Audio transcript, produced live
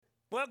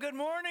Well, good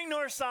morning,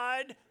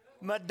 Northside,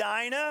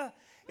 Medina.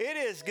 It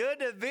is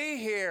good to be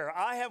here.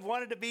 I have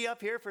wanted to be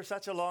up here for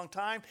such a long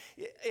time.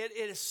 It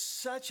is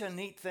such a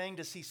neat thing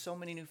to see so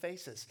many new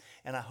faces,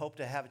 and I hope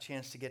to have a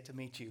chance to get to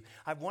meet you.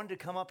 I've wanted to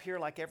come up here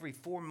like every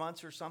 4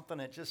 months or something.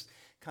 It just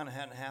kind of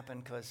hadn't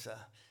happened because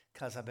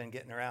I've been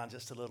getting around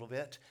just a little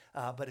bit.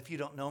 But if you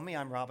don't know me,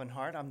 I'm Robin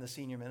Hart. I'm the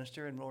senior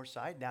minister in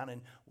Northside down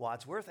in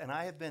Wadsworth, and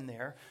I have been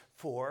there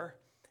for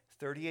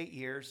 38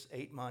 years,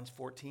 8 months,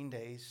 14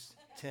 days,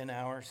 10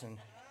 hours, and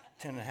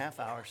 10 and a half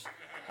hours.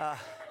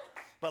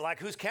 But like,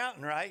 who's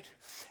counting, right?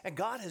 And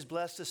God has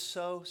blessed us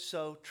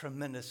so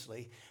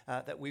tremendously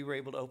that we were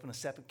able to open a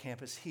separate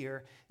campus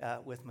here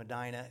with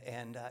Medina.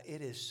 And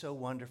it is so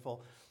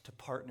wonderful to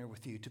partner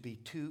with you, to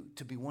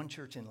be one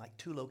church in like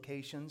 2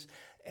 locations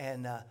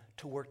and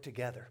to work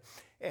together.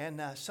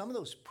 And some of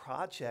those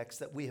projects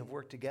that we have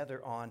worked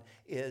together on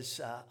is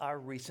our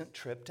recent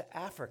trip to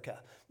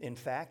Africa. In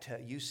fact,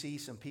 you see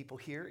some people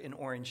here in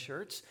orange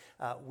shirts.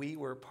 We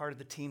were part of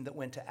the team that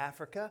went to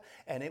Africa,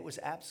 and it was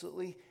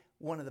absolutely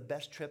one of the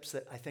best trips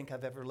that I think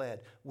I've ever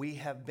led. We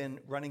have been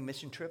running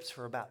mission trips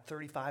for about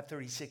 35,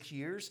 36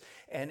 years,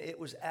 and it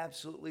was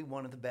absolutely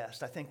one of the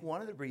best. I think one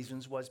of the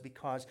reasons was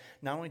because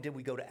not only did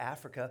we go to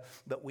Africa,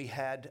 but we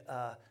had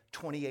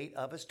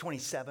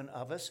 27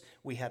 of us.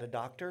 We had a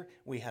doctor,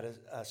 we had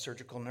a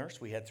surgical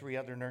nurse, we had 3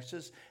 other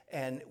nurses,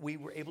 and we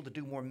were able to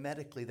do more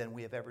medically than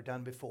we have ever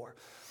done before.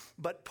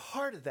 But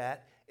part of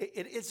that,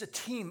 it is a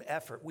team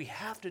effort. We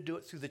have to do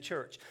it through the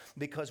church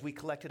because we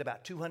collected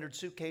about 200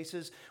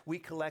 suitcases. We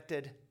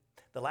collected,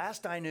 the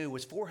last I knew,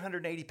 was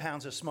 480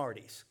 pounds of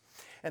Smarties.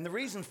 And the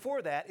reason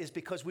for that is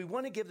because we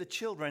want to give the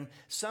children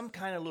some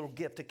kind of little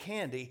gift of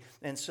candy.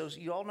 And so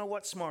you all know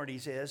what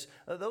Smarties is.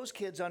 Those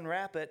kids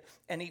unwrap it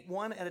and eat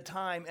one at a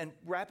time and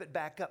wrap it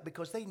back up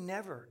because they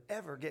never,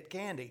 ever get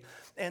candy.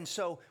 And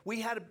so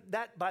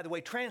that, by the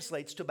way,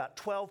 translates to about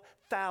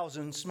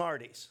 12,000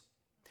 Smarties.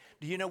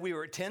 Do you know we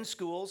were at 10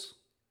 schools?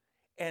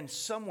 And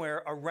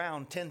somewhere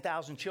around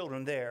 10,000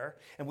 children there.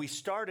 And we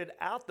started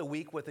out the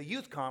week with a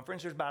youth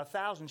conference. There's about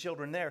 1,000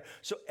 children there.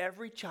 So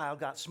every child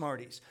got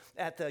Smarties.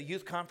 At the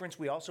youth conference,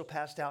 we also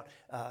passed out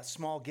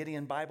small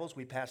Gideon Bibles.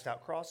 We passed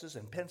out crosses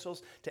and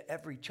pencils to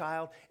every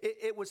child.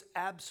 It was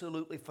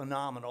absolutely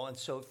phenomenal. And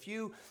so if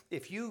you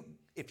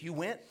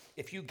went,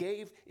 if you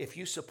gave, if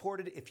you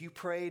supported, if you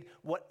prayed,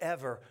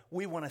 whatever,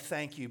 we want to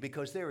thank you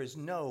because there is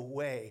no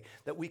way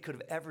that we could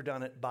have ever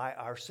done it by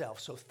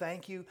ourselves. So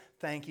thank you,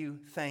 thank you,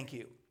 thank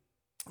you.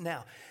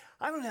 Now,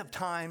 I don't have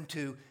time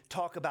to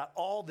talk about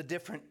all the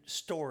different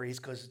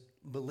stories because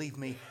believe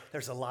me,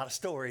 there's a lot of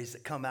stories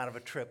that come out of a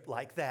trip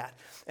like that.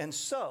 And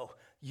so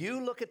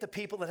you look at the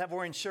people that have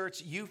orange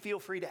shirts, you feel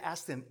free to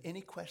ask them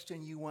any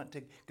question you want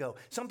to go.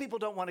 Some people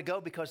don't want to go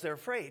because they're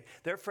afraid.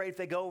 They're afraid if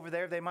they go over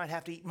there, they might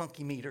have to eat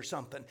monkey meat or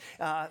something.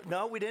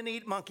 No, we didn't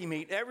eat monkey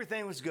meat.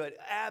 Everything was good.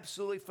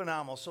 Absolutely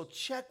phenomenal. So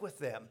check with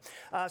them.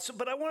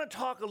 But I want to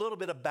talk a little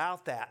bit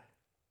about that.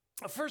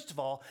 First of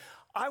all,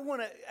 I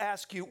want to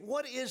ask you,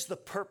 what is the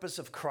purpose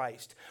of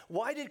Christ?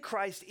 Why did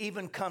Christ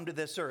even come to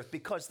this earth?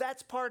 Because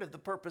that's part of the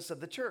purpose of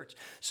the church.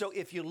 So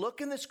if you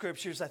look in the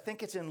scriptures, I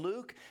think it's in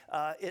Luke,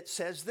 it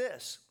says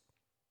this: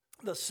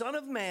 the Son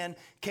of Man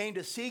came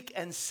to seek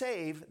and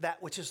save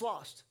that which is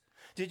lost.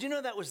 Did you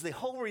know that was the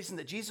whole reason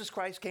that Jesus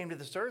Christ came to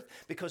this earth?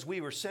 Because we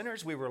were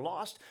sinners, we were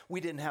lost, we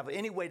didn't have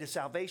any way to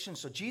salvation.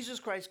 So Jesus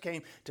Christ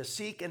came to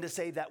seek and to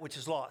save that which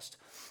is lost.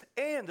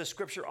 And the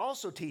scripture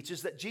also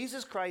teaches that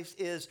Jesus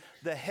Christ is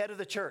the head of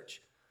the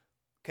church.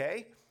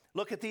 Okay?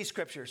 Look at these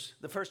scriptures.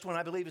 The first one,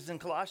 I believe, is in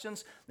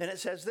Colossians, and it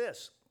says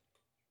this: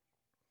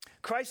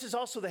 Christ is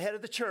also the head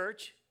of the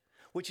church,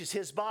 which is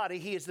his body.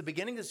 He is the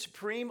beginning, the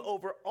supreme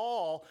over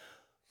all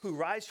who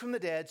rise from the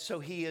dead, so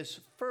he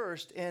is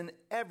first in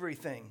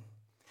everything.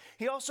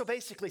 He also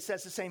basically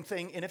says the same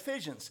thing in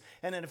Ephesians.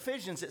 And in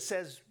Ephesians, it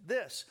says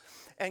this: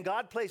 and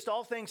God placed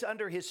all things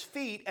under his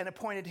feet and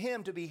appointed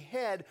him to be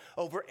head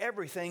over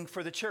everything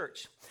for the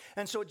church.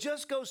 And so it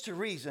just goes to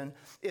reason,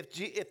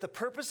 if the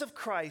purpose of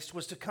Christ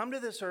was to come to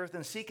this earth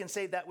and seek and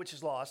save that which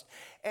is lost,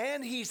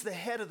 and he's the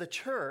head of the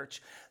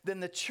church,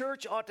 then the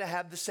church ought to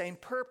have the same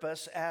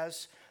purpose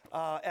as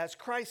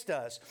Christ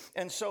does.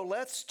 And so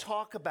let's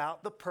talk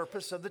about the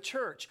purpose of the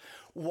church.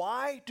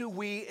 Why do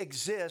we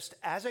exist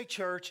as a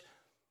church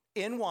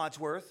in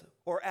Wadsworth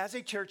or as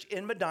a church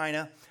in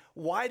Medina?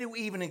 Why do we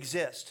even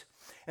exist?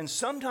 And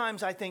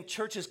sometimes I think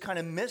churches kind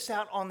of miss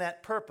out on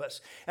that purpose.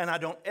 And I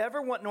don't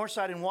ever want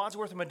Northside and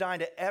Wadsworth and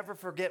Medina to ever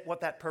forget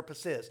what that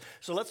purpose is.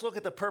 So let's look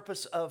at the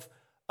purpose of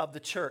the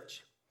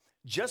church.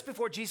 Just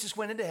before Jesus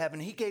went into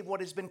heaven, he gave what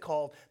has been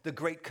called the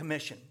Great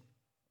Commission.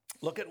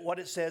 Look at what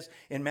it says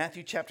in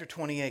Matthew chapter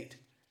 28.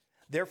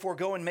 Therefore,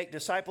 go and make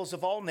disciples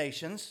of all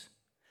nations.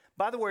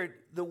 By the way,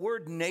 the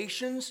word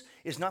nations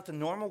is not the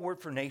normal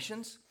word for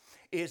nations.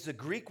 It is the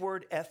Greek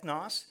word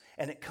ethnos,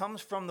 and it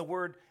comes from the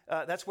word,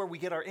 that's where we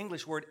get our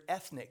English word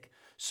ethnic.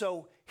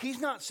 So he's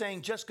not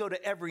saying just go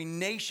to every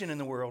nation in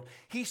the world.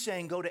 He's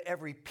saying go to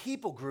every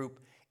people group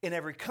in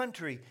every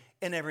country,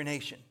 in every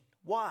nation.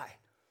 Why?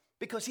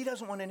 Because he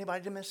doesn't want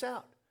anybody to miss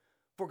out.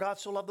 For God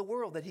so loved the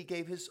world that he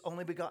gave his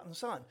only begotten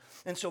Son.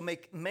 And so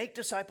make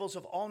disciples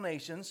of all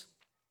nations,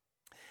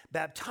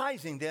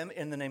 baptizing them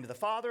in the name of the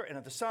Father and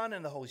of the Son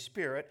and the Holy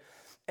Spirit,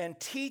 and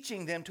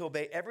teaching them to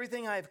obey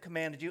everything I have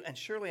commanded you, and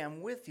surely I'm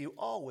with you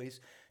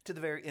always to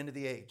the very end of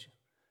the age.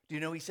 Do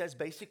you know he says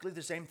basically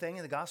the same thing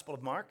in the Gospel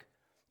of Mark?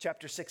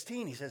 Chapter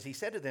 16, he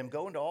said to them,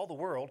 go into all the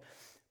world,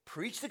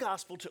 preach the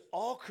gospel to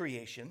all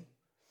creation.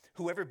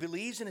 Whoever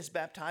believes and is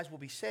baptized will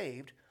be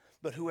saved,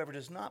 but whoever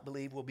does not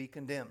believe will be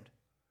condemned.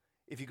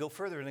 If you go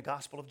further in the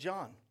Gospel of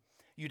John,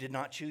 you did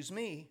not choose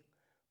me,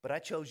 but I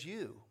chose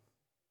you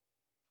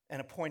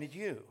and appointed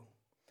you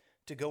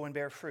to go and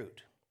bear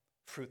fruit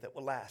that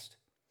will last.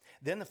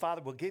 Then the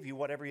Father will give you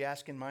whatever you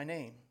ask in my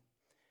name.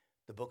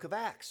 The book of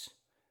Acts.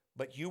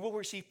 But you will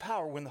receive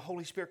power when the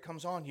Holy Spirit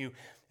comes on you,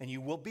 and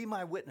you will be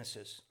my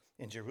witnesses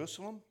in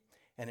Jerusalem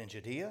and in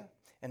Judea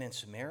and in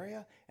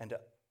Samaria and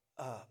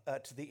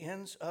to the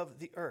ends of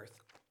the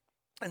earth.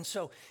 And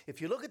so if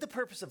you look at the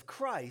purpose of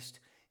Christ,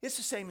 it's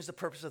the same as the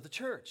purpose of the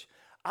church.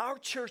 Our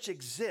church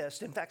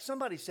exists. In fact,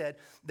 somebody said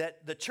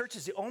that the church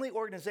is the only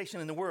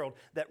organization in the world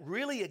that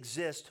really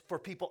exists for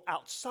people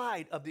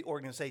outside of the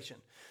organization.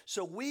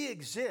 So we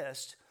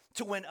exist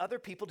to win other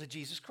people to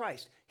Jesus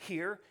Christ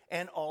here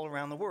and all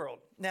around the world.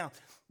 Now,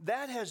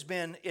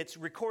 it's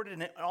recorded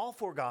in all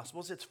four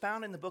Gospels. It's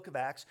found in the book of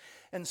Acts.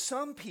 And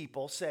some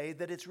people say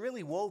that it's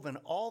really woven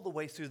all the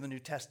way through the New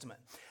Testament.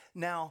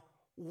 Now,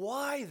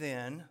 why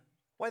then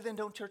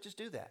don't churches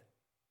do that?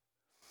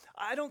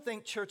 I don't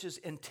think churches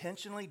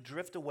intentionally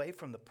drift away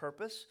from the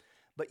purpose,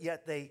 but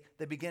yet they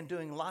begin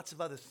doing lots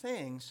of other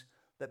things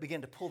that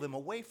begin to pull them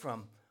away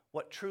from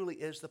what truly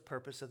is the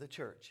purpose of the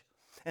church.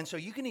 And so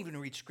you can even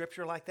read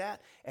scripture like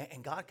that,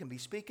 and God can be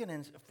speaking,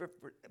 and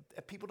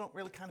people don't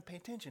really kind of pay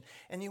attention.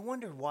 And you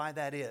wonder why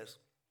that is.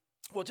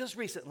 Well, just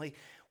recently,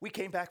 we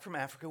came back from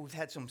Africa. We've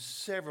had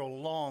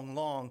several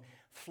long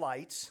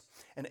flights.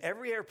 And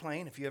every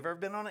airplane, if you've ever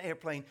been on an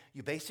airplane,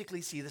 you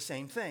basically see the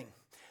same thing.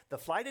 The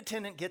flight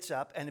attendant gets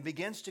up and it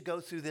begins to go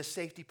through this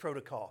safety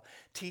protocol,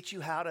 teach you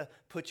how to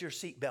put your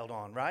seatbelt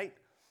on, right?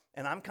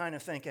 And I'm kind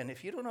of thinking,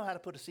 if you don't know how to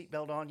put a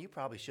seatbelt on, you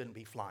probably shouldn't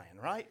be flying,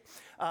 right?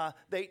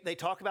 They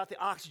talk about the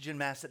oxygen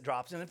mask that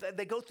drops, and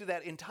they go through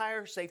that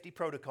entire safety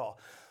protocol.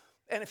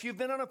 And if you've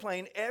been on a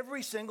plane,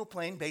 every single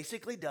plane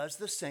basically does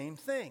the same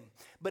thing.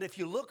 But if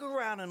you look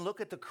around and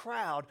look at the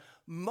crowd,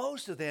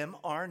 most of them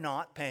are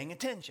not paying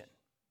attention.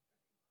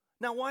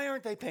 Now, why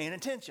aren't they paying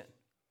attention?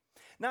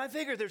 Now, I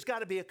figure there's got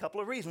to be a couple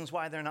of reasons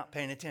why they're not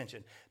paying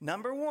attention.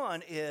 Number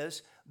one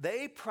is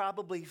they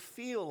probably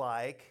feel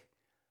like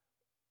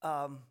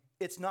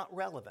it's not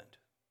relevant.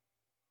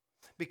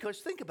 Because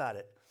think about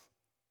it.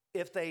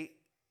 If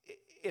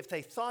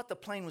they thought the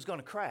plane was going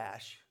to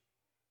crash,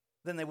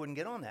 then they wouldn't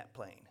get on that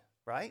plane,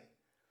 right?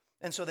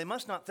 And so they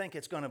must not think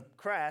it's going to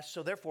crash,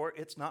 so therefore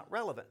it's not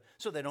relevant.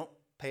 So they don't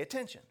pay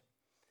attention.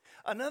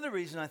 Another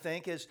reason, I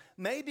think, is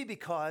maybe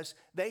because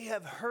they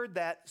have heard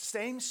that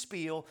same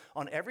spiel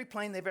on every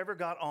plane they've ever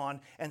got on,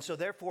 and so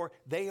therefore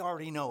they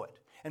already know it.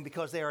 And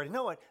because they already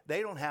know it,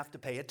 they don't have to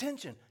pay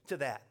attention to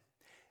that.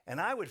 And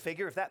I would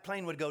figure if that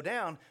plane would go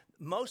down,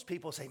 most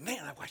people say,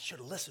 man, I should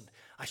have listened.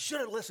 I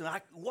should have listened.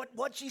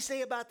 What'd she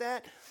say about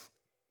that?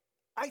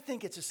 I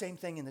think it's the same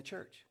thing in the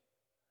church.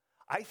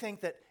 I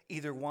think that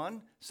either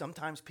one,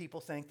 sometimes people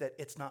think that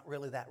it's not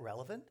really that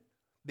relevant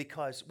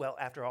because, well,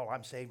 after all,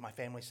 I'm saved, my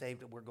family's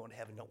saved, we're going to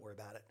heaven, don't worry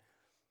about it.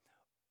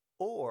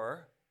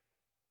 Or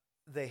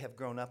they have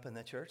grown up in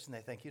the church and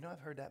they think,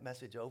 I've heard that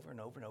message over and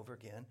over and over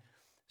again,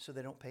 so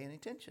they don't pay any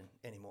attention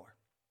anymore.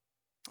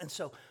 And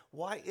so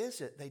why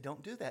is it they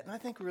don't do that? And I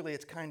think really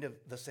it's kind of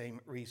the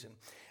same reason.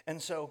 And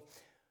so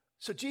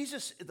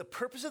Jesus, the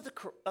purpose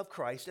of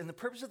Christ and the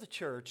purpose of the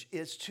church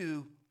is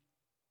to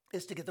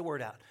get the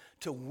word out,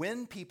 to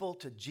win people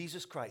to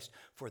Jesus Christ,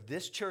 for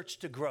this church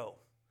to grow.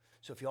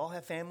 So if you all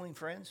have family and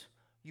friends,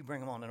 you bring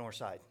them on the north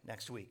side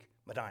next week,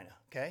 Medina,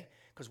 okay?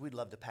 Because we'd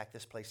love to pack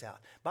this place out.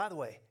 By the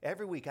way,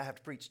 every week I have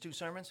to preach 2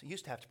 sermons. I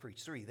used to have to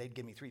preach 3. They'd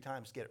give me 3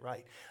 times to get it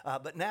right.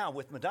 But now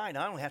with Medina,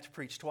 I only have to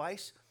preach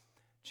twice.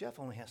 Jeff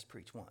only has to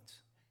preach once.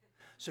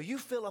 So you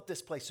fill up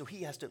this place so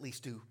he has to at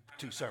least do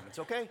 2 sermons,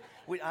 okay?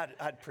 I'd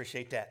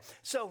appreciate that.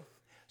 So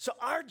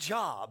our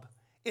job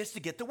is to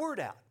get the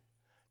word out.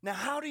 Now,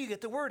 how do you get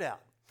the word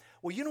out?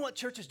 Well, you know what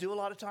churches do a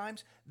lot of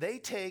times? They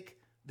take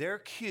their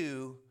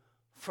cue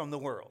from the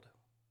world.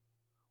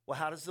 Well,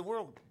 how does the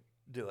world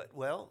do it?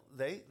 Well,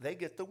 they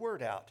get the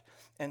word out.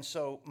 And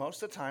so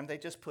most of the time they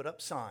just put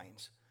up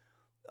signs,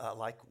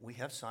 like we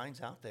have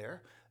signs out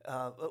there.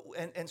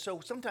 And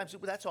so sometimes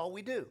that's all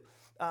we do.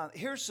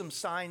 Here's some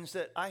signs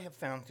that I have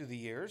found through the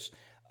years.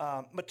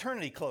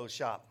 Maternity clothes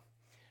shop.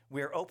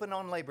 We're open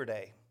on Labor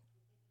Day.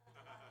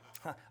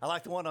 I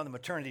like the one on the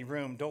maternity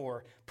room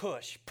door.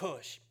 Push,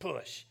 push,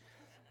 push.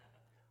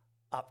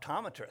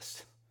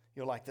 Optometrist.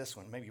 You'll like this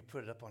one. Maybe you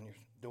put it up on your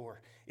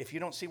door. If you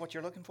don't see what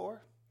you're looking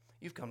for,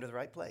 you've come to the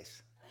right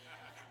place.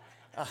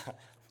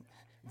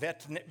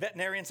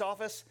 Veterinarian's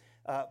office.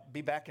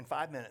 Be back in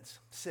 5 minutes.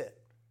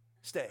 Sit.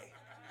 Stay.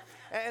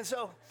 And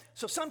so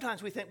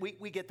sometimes we think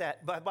we get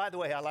that. By the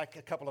way, I like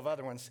a couple of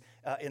other ones.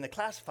 In the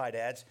classified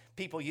ads,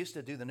 people used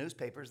to do the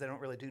newspapers. They don't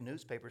really do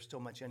newspapers so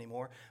much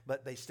anymore,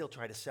 but they still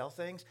try to sell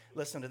things.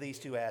 Listen to these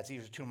two ads.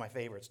 These are two of my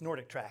favorites.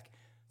 Nordic Track,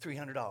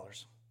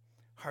 $300.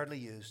 Hardly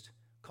used.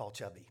 Call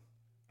Chubby.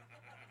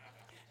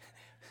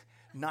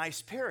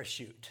 Nice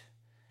parachute.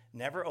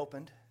 Never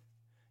opened.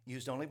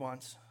 Used only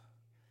once.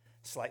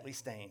 Slightly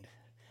stained.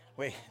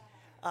 Wait.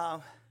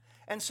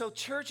 And so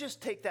churches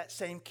take that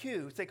same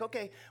cue. Think,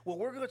 okay, well,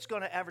 we're just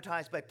going to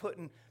advertise by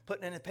putting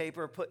it in the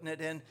paper, putting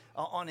it in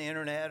on the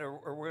internet,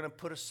 or we're going to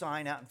put a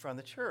sign out in front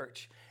of the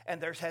church.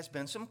 And there has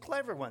been some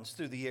clever ones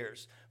through the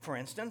years. For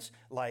instance,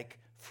 like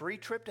free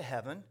trip to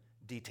heaven,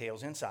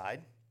 details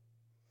inside.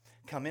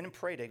 Come in and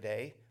pray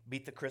today,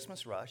 beat the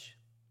Christmas rush.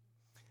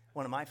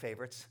 One of my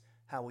favorites,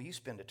 how will you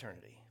spend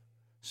eternity?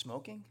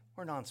 Smoking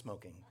or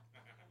non-smoking?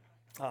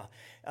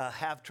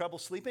 Have trouble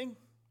sleeping?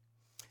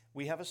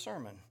 We have a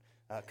sermon.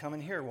 Come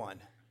and hear one.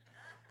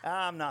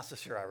 I'm not so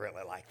sure I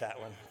really like that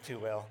one too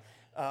well.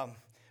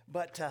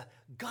 But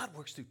God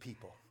works through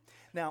people.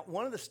 Now,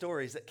 one of the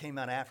stories that came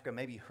out of Africa,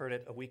 maybe you heard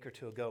it a week or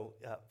two ago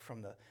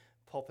from the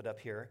pulpit up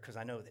here, because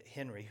I know that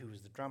Henry, who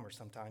was the drummer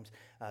sometimes,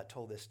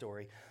 told this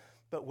story.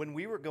 But when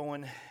we were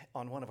going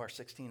on one of our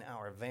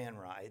 16-hour van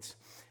rides,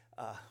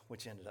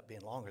 which ended up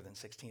being longer than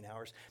 16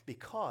 hours,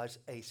 because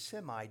a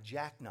semi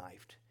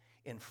jackknifed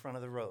in front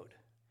of the road.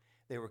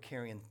 They were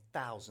carrying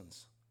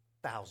thousands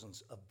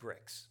of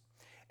bricks,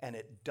 and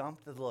it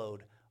dumped the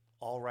load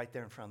all right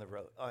there in front of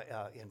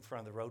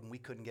the road, and we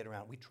couldn't get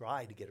around. We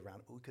tried to get around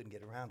it, but we couldn't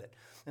get around it.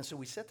 And so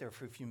we sat there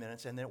for a few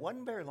minutes, and then it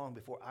wasn't very long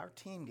before our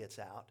team gets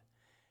out,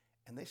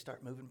 and they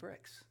start moving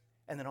bricks.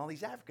 And then all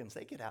these Africans,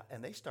 they get out,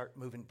 and they start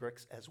moving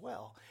bricks as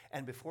well.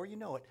 And before you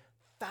know it,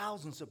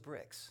 thousands of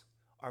bricks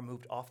are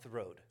moved off the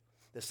road.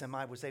 The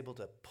semi was able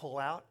to pull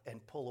out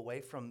and pull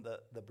away from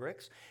the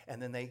bricks.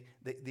 And then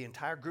the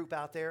entire group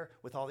out there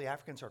with all the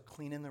Africans are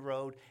cleaning the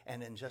road.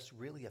 And in just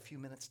really a few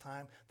minutes'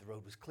 time, the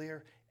road was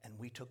clear and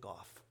we took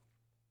off.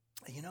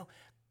 You know,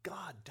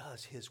 God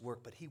does his work,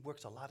 but he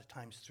works a lot of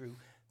times through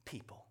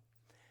people.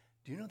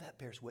 Do you know that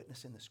bears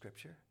witness in the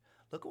scripture?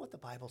 Look at what the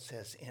Bible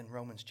says in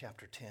Romans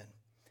chapter 10.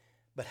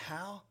 But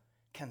how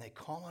can they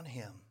call on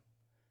him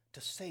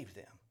to save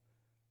them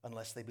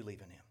unless they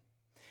believe in him?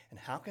 And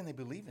how can they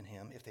believe in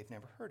him if they've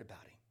never heard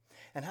about him?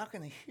 And how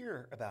can they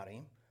hear about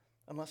him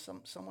unless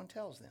someone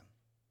tells them?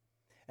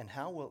 And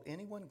how will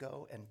anyone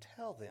go and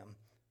tell them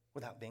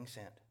without being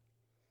sent?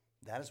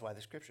 That is why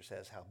the scripture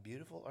says, how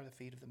beautiful are the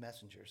feet of the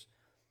messengers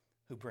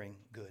who bring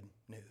good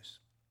news.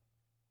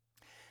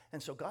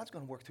 And so God's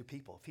going to work through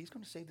people. If he's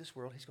going to save this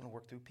world, he's going to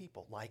work through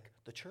people like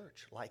the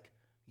church, like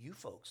you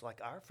folks,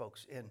 like our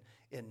folks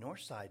in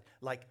Northside,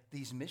 like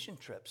these mission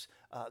trips.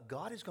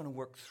 God is going to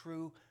work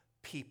through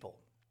people.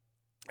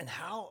 And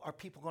how are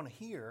people going to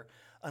hear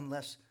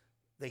unless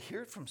they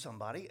hear it from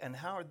somebody? And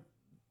how are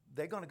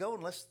they going to go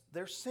unless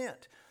they're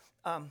sent?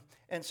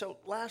 And so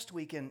last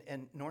week in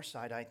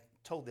Northside, I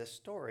told this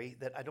story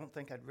that I don't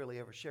think I'd really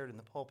ever shared in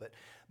the pulpit.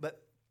 But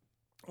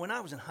when I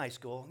was in high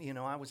school, you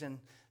know, I was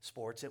in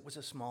sports. It was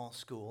a small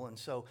school. And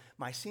so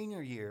my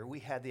senior year, we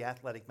had the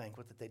athletic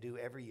banquet that they do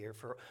every year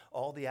for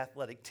all the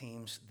athletic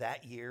teams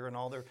that year. And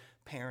all their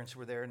parents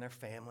were there and their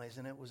families.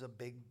 And it was a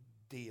big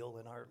deal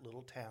in our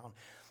little town.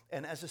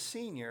 And as a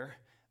senior,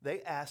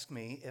 they asked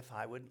me if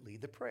I would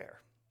lead the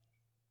prayer.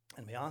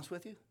 And to be honest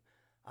with you,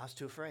 I was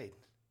too afraid.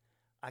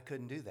 I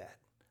couldn't do that.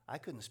 I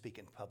couldn't speak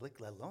in public,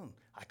 let alone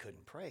I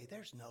couldn't pray.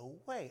 There's no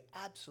way,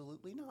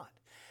 absolutely not.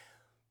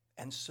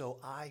 And so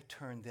I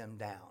turned them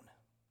down.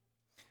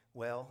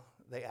 Well,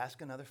 they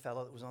asked another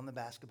fellow that was on the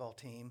basketball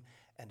team,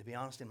 and to be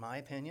honest, in my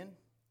opinion,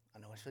 I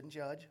know I shouldn't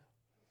judge,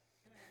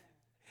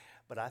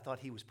 but I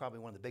thought he was probably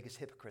one of the biggest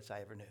hypocrites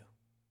I ever knew.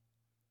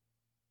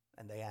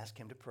 And they asked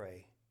him to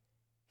pray.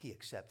 He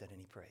accepted and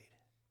he prayed.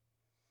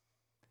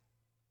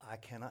 I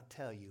cannot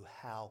tell you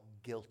how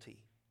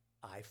guilty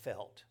I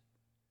felt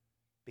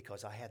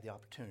because I had the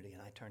opportunity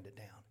and I turned it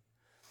down.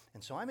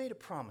 And so I made a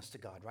promise to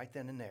God right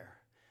then and there.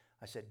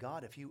 I said,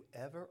 God, if you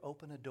ever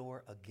open a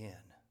door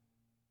again,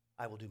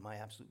 I will do my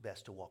absolute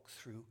best to walk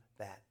through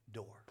that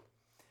door.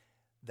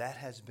 That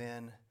has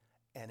been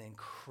an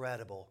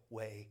incredible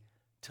way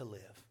to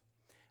live.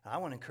 I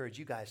want to encourage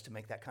you guys to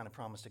make that kind of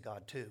promise to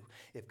God too.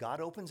 If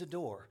God opens a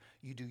door,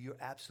 you do your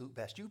absolute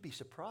best. You'd be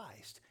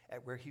surprised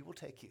at where he will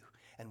take you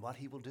and what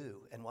he will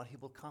do and what he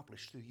will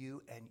accomplish through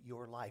you and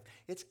your life.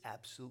 It's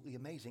absolutely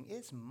amazing.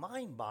 It's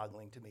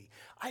mind-boggling to me.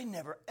 I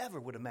never, ever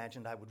would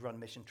imagine I would run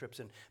mission trips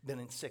and been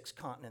in 6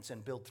 continents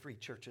and build 3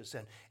 churches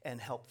and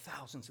help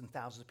thousands and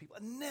thousands of people.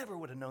 I never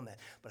would have known that,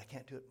 but I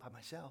can't do it by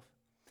myself.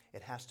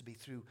 It has to be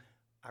through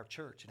our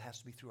church. It has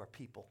to be through our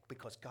people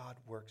because God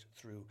works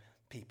through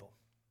people.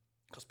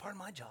 Because part of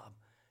my job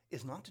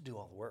is not to do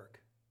all the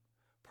work.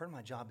 Part of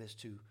my job is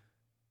to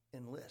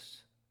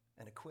enlist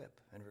and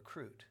equip and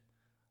recruit.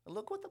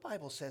 Look what the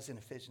Bible says in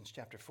Ephesians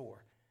chapter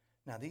 4.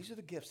 Now, these are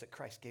the gifts that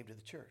Christ gave to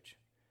the church.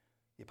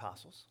 The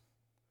apostles,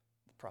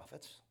 the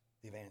prophets,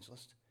 the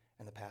evangelists,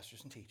 and the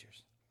pastors and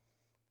teachers.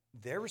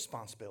 Their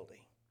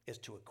responsibility is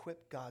to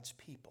equip God's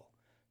people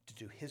to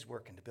do his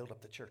work and to build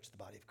up the church, the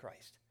body of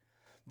Christ.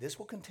 This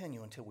will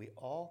continue until we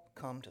all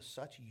come to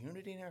such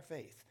unity in our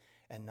faith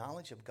and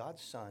knowledge of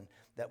God's Son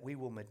that we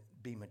will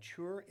be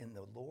mature in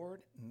the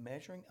Lord,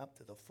 measuring up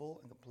to the full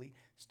and complete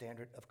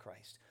standard of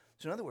Christ.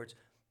 So in other words,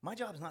 my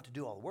job is not to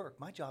do all the work.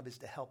 My job is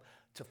to help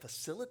to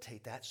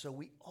facilitate that so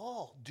we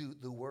all do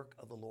the work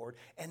of the Lord,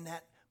 and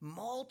that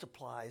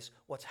multiplies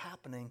what's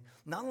happening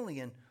not only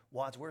in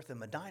Wadsworth and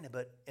Medina,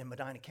 but in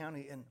Medina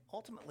County and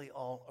ultimately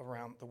all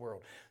around the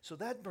world. So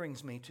that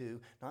brings me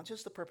to not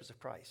just the purpose of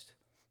Christ,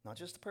 not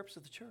just the purpose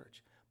of the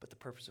church, but the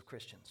purpose of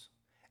Christians.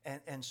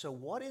 And so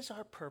what is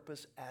our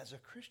purpose as a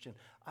Christian?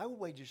 I would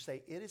wager to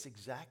say it is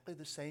exactly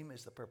the same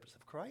as the purpose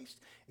of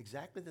Christ,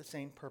 exactly the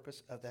same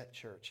purpose of that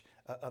church,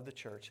 of the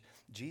church.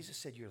 Jesus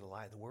said, you're the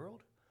light of the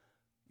world.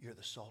 You're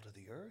the salt of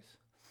the earth.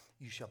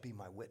 You shall be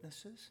my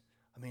witnesses.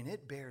 I mean,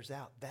 it bears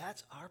out.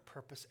 That's our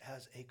purpose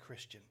as a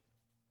Christian.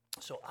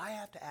 So I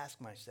have to ask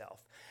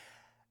myself,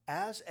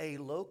 as a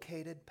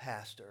located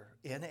pastor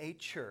in a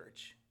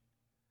church,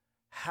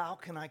 how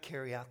can I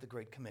carry out the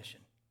Great Commission?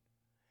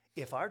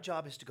 If our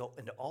job is to go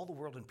into all the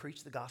world and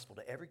preach the gospel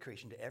to every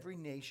creation, to every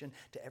nation,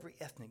 to every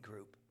ethnic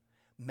group,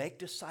 make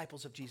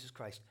disciples of Jesus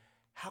Christ,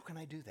 how can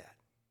I do that?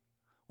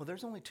 Well,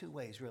 there's only two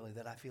ways really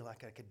that I feel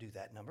like I could do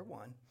that. Number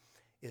one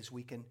is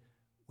we can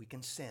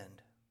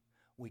send.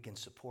 We can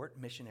support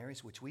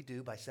missionaries, which we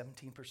do by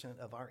 17%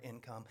 of our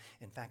income.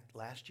 In fact,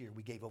 last year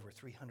we gave over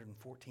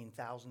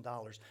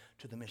 $314,000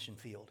 to the mission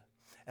field,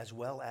 as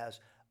well as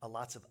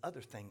lots of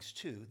other things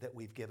too that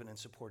we've given and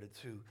supported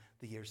through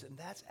the years. And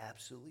that's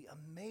absolutely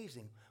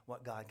amazing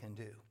what God can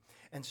do.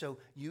 And so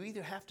you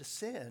either have to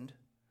send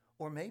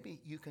or maybe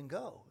you can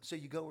go. So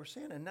you go or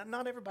send. And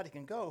not everybody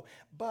can go.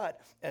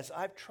 But as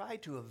I've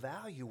tried to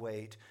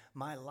evaluate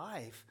my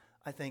life,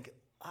 I think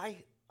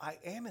I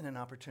am in an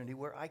opportunity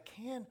where I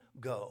can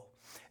go.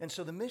 And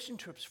so the mission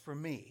trips for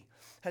me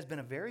has been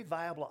a very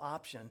viable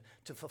option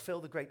to fulfill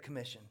the Great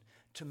Commission,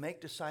 to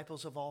make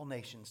disciples of all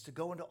nations, to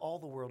go into all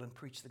the world and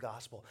preach the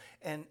gospel.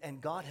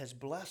 And God has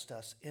blessed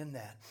us in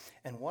that.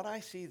 And what I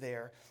see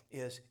there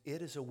is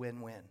it is a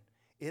win-win.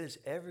 It is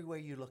every way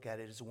you look at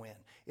it is a win.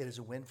 It is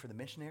a win for the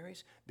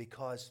missionaries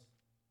because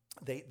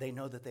they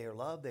know that they are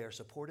loved, they are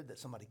supported, that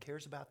somebody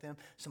cares about them,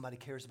 somebody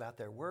cares about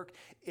their work.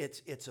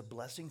 It's a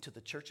blessing to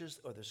the churches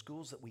or the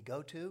schools that we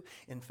go to.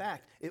 In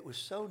fact, it was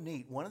so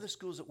neat. One of the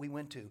schools that we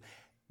went to,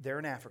 they're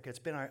in Africa. It's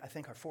been, I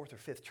think, our fourth or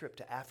fifth trip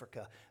to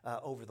Africa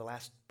over the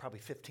last probably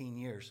 15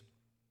 years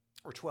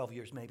or 12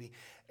 years maybe.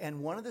 And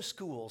one of the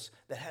schools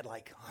that had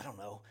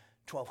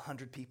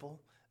 1,200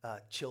 people,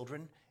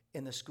 children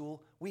in the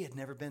school, we had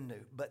never been to,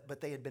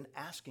 but they had been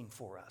asking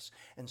for us.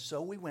 And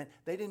so we went.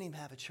 They didn't even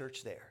have a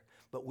church there.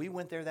 But we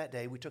went there that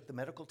day. We took the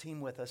medical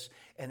team with us.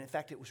 And in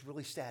fact, it was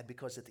really sad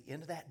because at the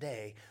end of that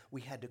day,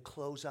 we had to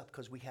close up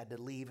because we had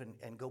to leave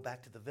and go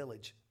back to the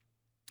village.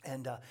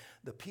 And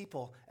the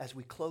people, as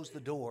we closed the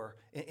door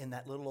in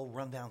that little old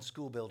rundown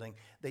school building,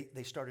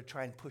 they started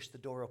trying to push the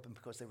door open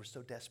because they were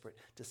so desperate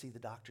to see the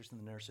doctors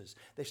and the nurses.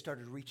 They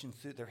started reaching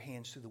through their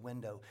hands through the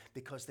window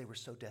because they were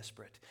so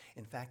desperate.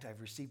 In fact, I've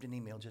received an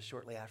email just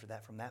shortly after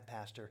that from that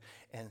pastor,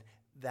 and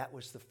that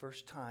was the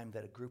first time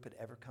that a group had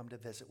ever come to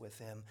visit with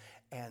him.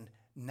 And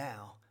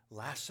now,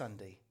 last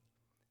Sunday,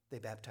 they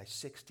baptized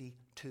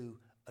 62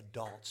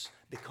 adults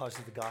because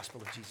of the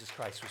gospel of Jesus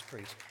Christ was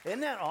preached.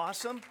 Isn't that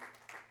awesome?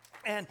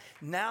 And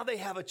now they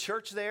have a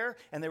church there,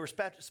 and they were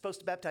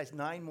supposed to baptize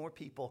 9 more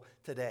people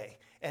today.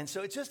 And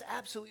so it's just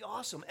absolutely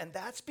awesome. And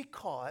that's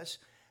because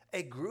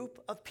a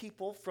group of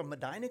people from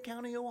Medina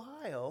County,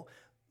 Ohio,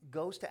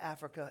 goes to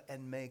Africa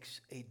and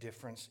makes a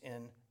difference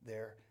in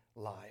their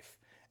life.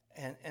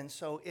 And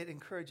so it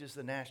encourages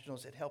the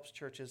nationals. It helps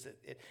churches.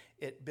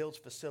 It builds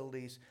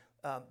facilities.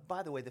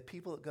 By the way, the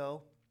people that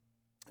go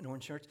in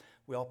Orange Church,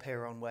 we all pay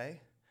our own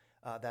way.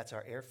 That's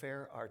our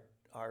airfare,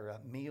 our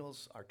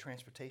meals, our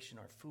transportation,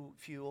 our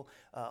fuel,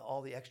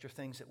 all the extra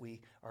things that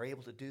we are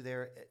able to do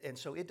there. And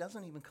so it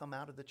doesn't even come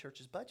out of the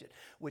church's budget,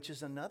 which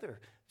is another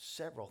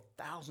several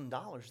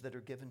 $1,000s that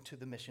are given to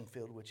the mission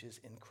field, which is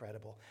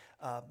incredible.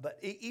 But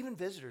even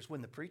visitors,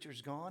 when the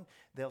preacher's gone,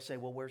 they'll say,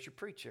 well, where's your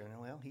preacher? And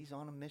well, he's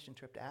on a mission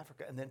trip to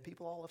Africa. And then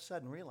people all of a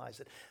sudden realize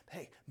that,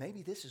 hey,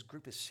 maybe this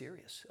group is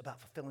serious about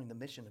fulfilling the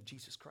mission of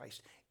Jesus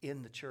Christ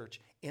in the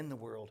church, in the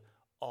world,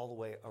 all the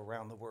way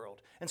around the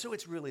world. And so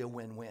it's really a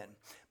win-win.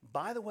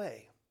 By the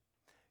way,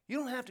 you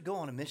don't have to go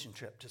on a mission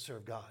trip to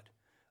serve God.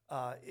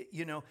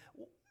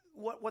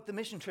 What the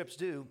mission trips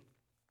do,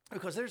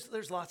 because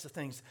there's lots of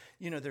things.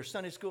 There's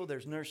Sunday school,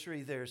 there's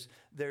nursery, there's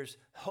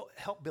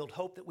Help Build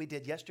Hope that we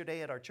did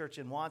yesterday at our church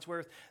in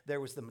Wadsworth.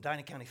 There was the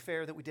Medina County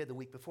Fair that we did the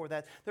week before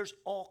that. There's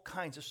all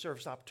kinds of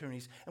service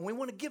opportunities, and we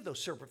want to give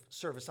those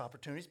service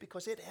opportunities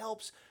because it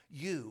helps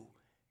you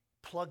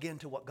plug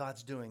into what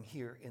God's doing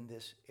here in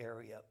this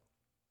area.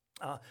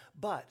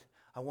 But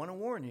I want to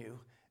warn you,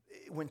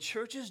 when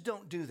churches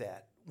don't do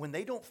that, when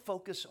they don't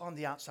focus on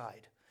the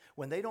outside,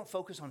 when they don't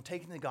focus on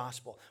taking the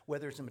gospel,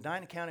 whether it's in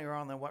Medina County or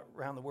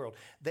around the world,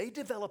 they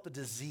develop a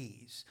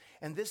disease.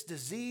 And this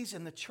disease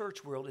in the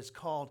church world is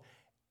called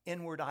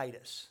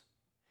inwarditis.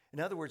 In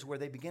other words, where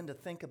they begin to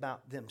think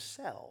about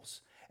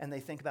themselves and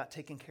they think about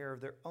taking care of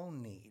their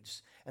own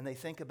needs and they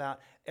think about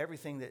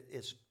everything that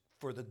is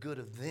for the good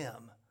of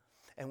them.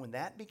 And when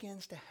that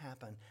begins to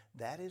happen,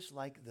 that is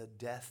like the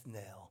death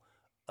knell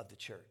of the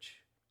church.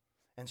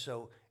 And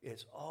so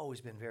it's always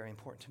been very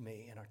important to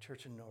me in our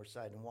church in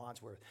Northside and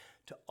Wadsworth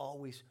to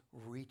always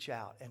reach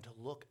out and to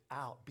look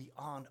out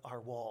beyond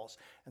our walls.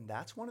 And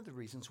that's one of the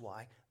reasons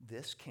why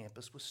this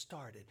campus was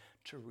started,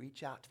 to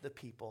reach out to the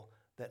people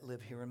that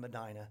live here in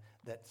Medina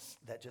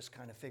that just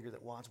kind of figure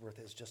that Wadsworth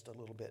is just a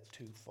little bit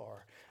too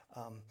far.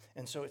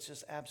 And so it's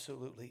just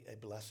absolutely a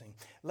blessing.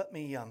 Let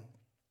me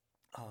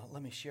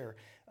share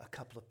a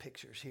couple of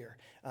pictures here.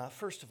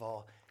 First of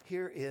all,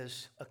 here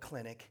is a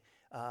clinic.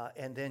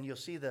 And then you'll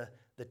see the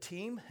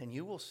team, and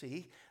you will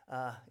see,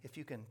 if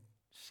you can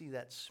see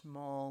those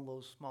small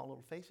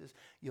little faces,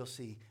 you'll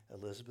see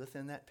Elizabeth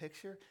in that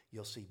picture.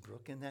 You'll see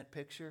Brooke in that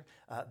picture.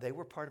 They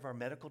were part of our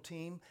medical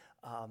team.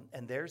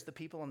 And there's the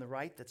people on the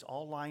right that's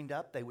all lined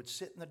up. They would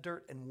sit in the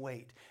dirt and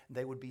wait.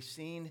 They would be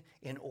seen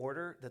in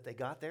order that they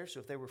got there.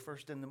 So if they were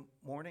first in the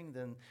morning,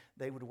 then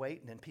they would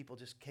wait, and then people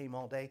just came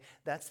all day.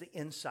 That's the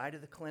inside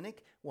of the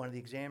clinic, one of the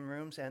exam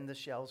rooms and the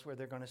shelves where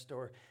they're going to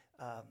store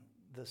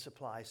the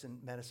supplies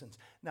and medicines.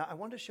 Now, I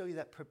wanted to show you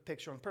that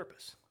picture on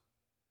purpose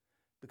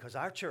because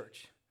our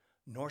church,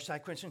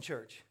 Northside Christian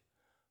Church,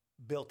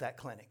 built that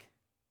clinic.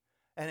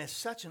 And it's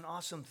such an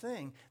awesome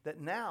thing that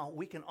now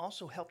we can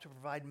also help to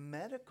provide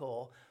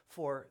medical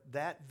for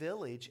that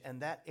village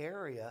and that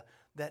area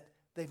that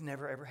they've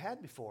never, ever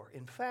had before.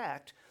 In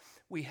fact,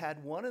 we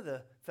had one of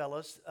the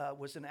fellows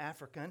was an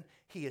African.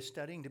 He is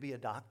studying to be a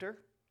doctor.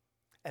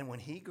 And when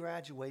he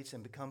graduates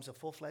and becomes a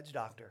full-fledged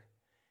doctor,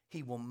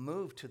 he will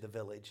move to the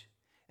village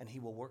and he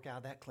will work out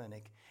of that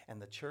clinic.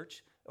 And the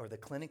church or the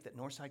clinic that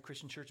Northside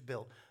Christian Church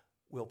built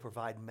will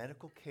provide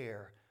medical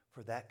care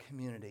for that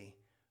community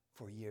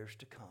for years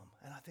to come.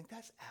 And I think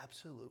that's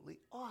absolutely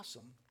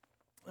awesome.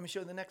 Let me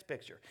show you the next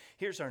picture.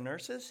 Here's our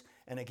nurses.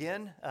 And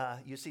again,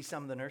 you see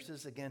some of the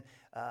nurses. Again,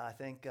 I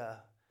think,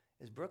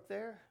 is Brooke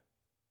there?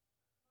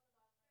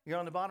 You're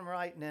on the bottom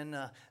right, and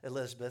then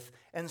Elizabeth.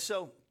 And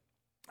so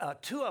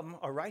two of them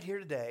are right here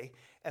today.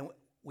 And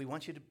we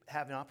want you to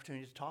have an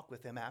opportunity to talk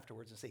with them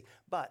afterwards and see.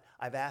 But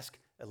I've asked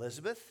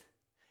Elizabeth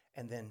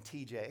and then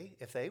TJ,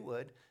 if they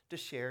would, to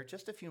share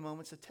just a few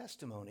moments of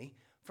testimony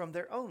from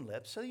their own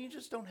lips so you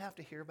just don't have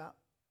to hear about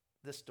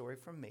this story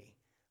from me.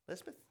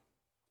 Elizabeth?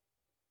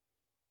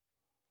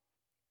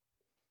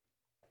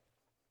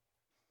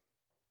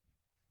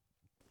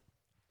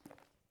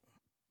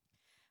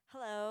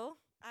 Hello,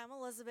 I'm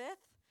Elizabeth.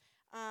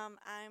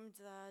 I'm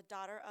the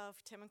daughter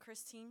of Tim and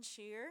Christine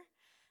Shear,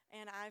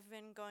 and I've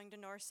been going to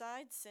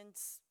Northside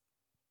since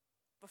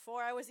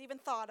before I was even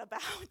thought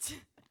about.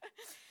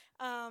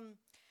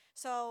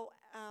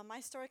 My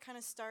story kind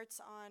of starts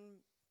on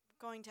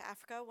going to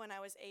Africa. When I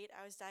was 8,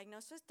 I was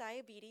diagnosed with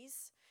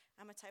diabetes.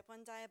 I'm a type 1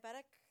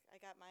 diabetic. I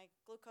got my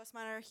glucose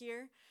monitor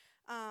here.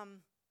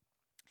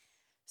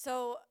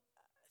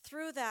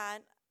 Through that,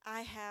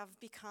 I have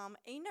become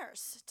a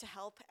nurse to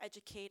help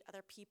educate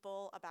other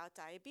people about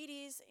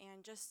diabetes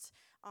and just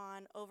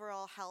on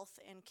overall health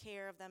and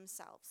care of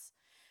themselves.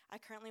 I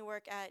currently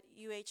work at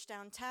UH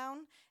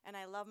downtown, and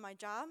I love my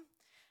job.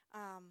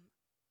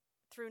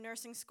 Through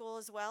nursing school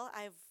as well,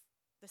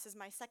 this is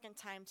my second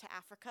time to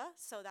Africa,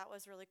 so that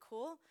was really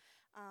cool.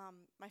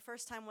 My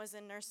first time was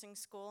in nursing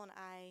school, and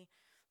I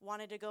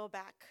wanted to go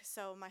back,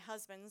 so my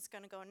husband's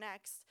going to go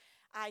next.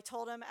 I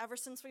told him ever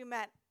since we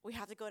met, we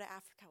have to go to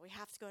Africa. We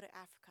have to go to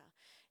Africa.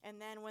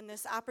 And then when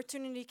this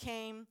opportunity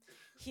came,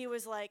 he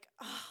was like,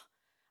 oh.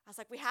 I was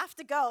like, we have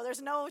to go.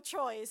 There's no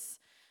choice.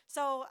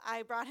 So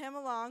I brought him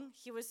along.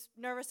 He was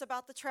nervous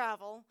about the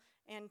travel,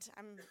 and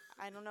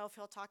I don't know if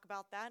he'll talk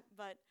about that,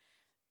 but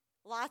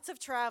lots of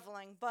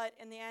traveling. But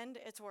in the end,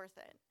 it's worth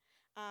it.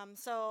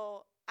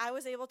 So I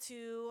was able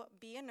to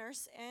be a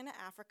nurse in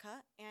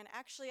Africa, and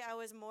actually I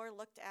was more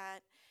looked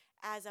at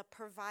as a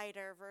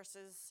provider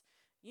versus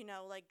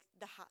like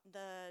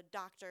the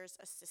doctor's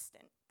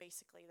assistant,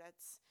 basically.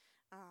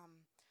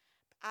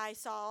 I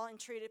saw and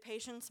treated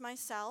patients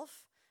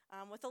myself.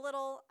 I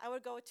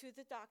would go to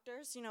the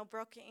doctors,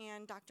 Brooke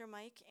and Dr.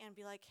 Mike, and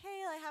be like,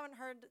 hey, I haven't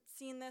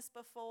seen this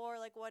before.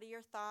 Like, what are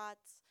your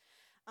thoughts?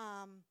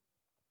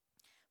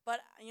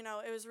 But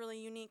it was really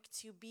unique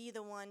to be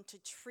the one to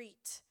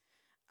treat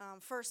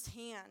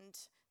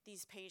firsthand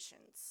these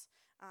patients.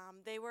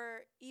 They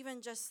were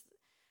even just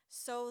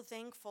so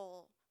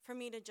thankful for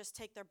me to just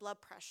take their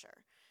blood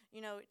pressure.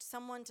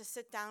 Someone to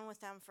sit down with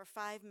them for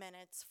 5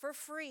 minutes for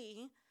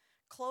free,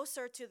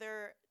 closer to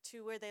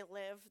where they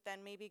live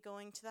than maybe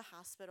going to the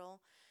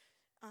hospital,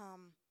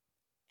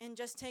 and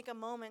just take a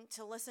moment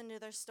to listen to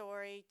their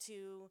story,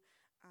 to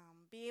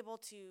be able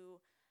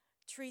to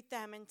treat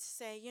them and to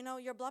say,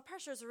 your blood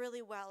pressure is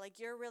really well, like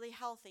you're really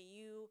healthy,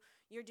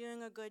 you're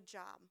doing a good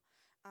job.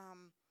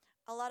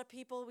 A lot of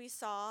people we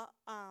saw,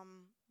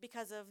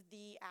 because of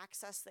the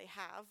access they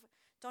have,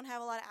 don't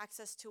have a lot of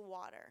access to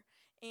water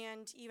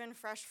and even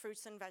fresh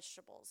fruits and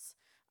vegetables.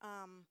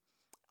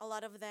 A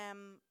lot of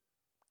them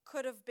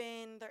could have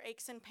been their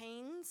aches and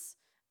pains,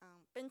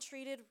 been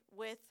treated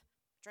with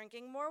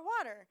drinking more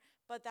water,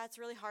 but that's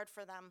really hard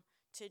for them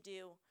to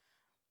do.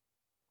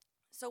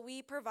 So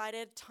we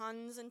provided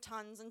tons and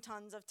tons and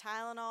tons of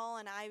Tylenol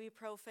and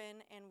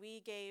ibuprofen, and we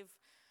gave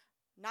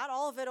not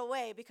all of it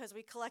away because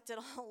we collected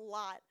a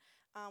lot.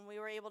 We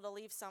were able to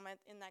leave some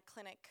in that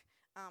clinic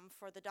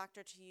for the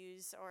doctor to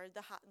use, or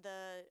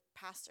the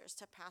pastors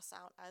to pass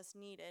out as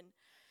needed.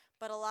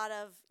 But a lot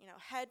of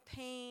head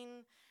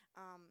pain,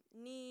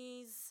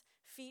 knees,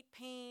 feet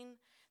pain.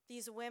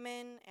 These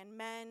women and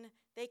men,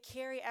 they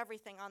carry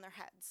everything on their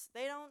heads.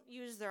 They don't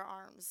use their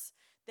arms.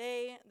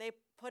 They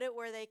put it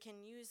where they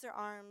can use their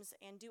arms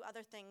and do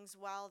other things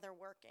while they're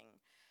working.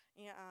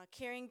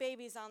 Carrying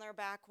babies on their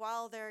back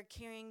while they're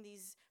carrying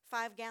these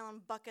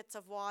 5-gallon buckets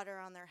of water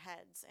on their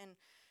heads. And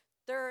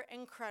they're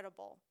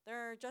incredible.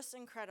 They're just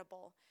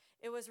incredible.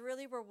 It was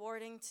really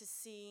rewarding to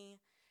see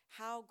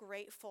how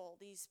grateful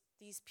these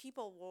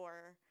people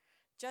were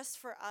just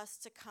for us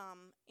to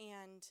come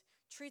and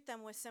treat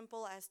them with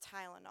simple as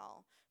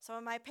Tylenol. Some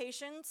of my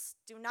patients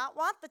do not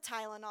want the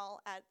Tylenol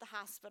at the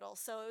hospital,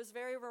 so it was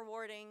very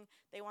rewarding.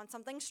 They want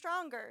something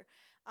stronger.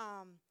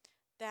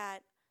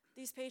 That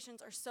these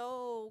patients are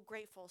so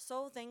grateful,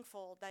 so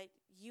thankful that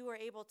you were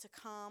able to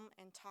come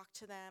and talk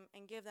to them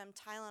and give them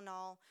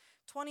Tylenol,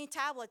 20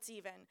 tablets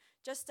even,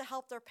 just to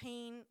help their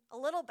pain a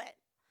little bit.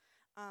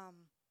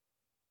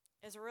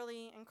 Is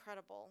really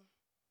incredible.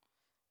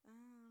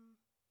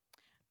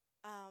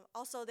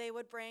 Also, they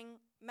would bring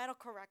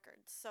medical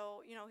records.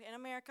 So, in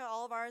America,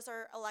 all of ours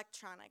are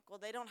electronic. Well,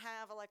 they don't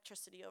have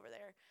electricity over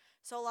there.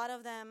 So a lot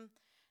of them,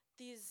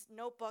 these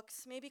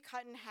notebooks, maybe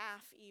cut in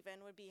half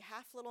even, would be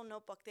half little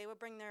notebook. They would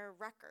bring their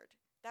record.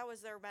 That was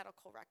their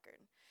medical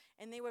record.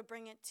 And they would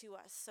bring it to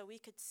us so we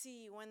could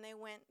see when they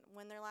went,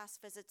 when their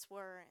last visits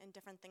were, and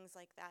different things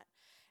like that.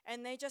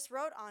 And they just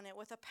wrote on it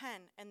with a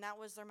pen, and that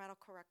was their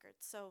medical record.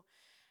 So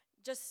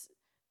just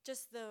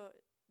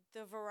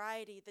the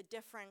variety, the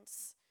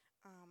difference,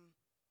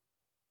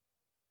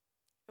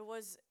 it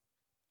was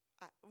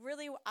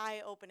really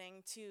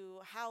eye-opening to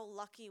how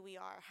lucky we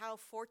are, how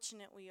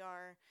fortunate we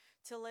are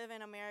to live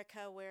in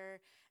America where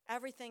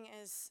everything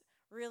is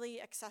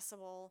really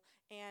accessible.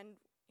 And,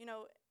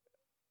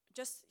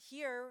 just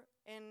here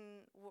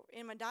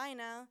in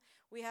Medina,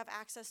 we have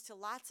access to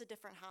lots of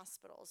different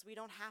hospitals. We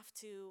don't have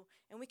to,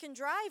 and we can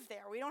drive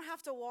there. We don't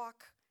have to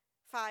walk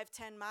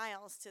 5-10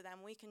 miles to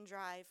them. We can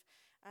drive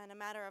in a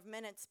matter of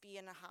minutes be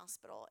in a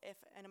hospital if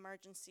an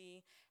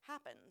emergency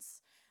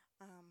happens.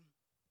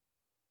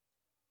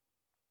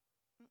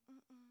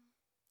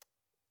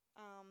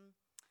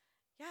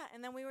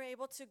 And then we were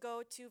able to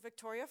go to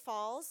Victoria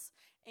Falls,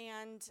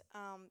 and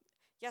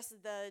yes,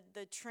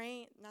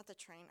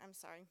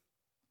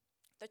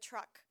 the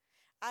truck.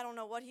 I don't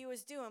know what he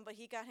was doing, but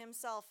he got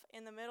himself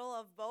in the middle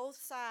of both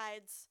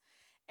sides,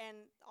 and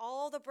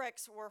all the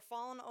bricks were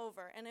falling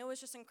over. And it was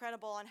just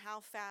incredible on how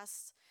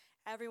fast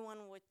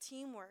everyone with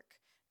teamwork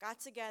got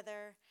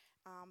together,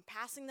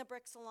 passing the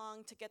bricks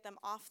along to get them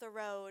off the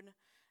road.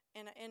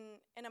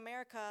 In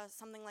America,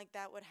 something like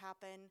that would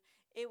happen.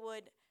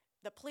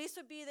 The police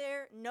would be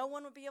there. No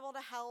one would be able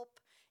to help.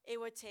 It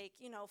would take,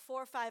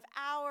 4 or 5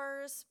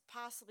 hours,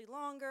 possibly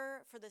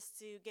longer, for this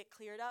to get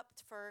cleared up,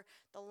 for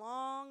the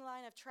long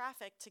line of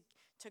traffic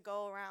to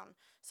go around.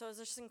 So it was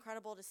just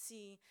incredible to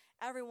see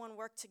everyone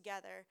work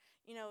together,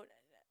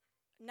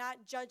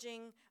 not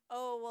judging,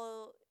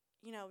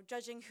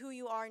 judging who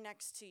you are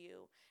next to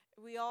you.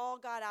 We all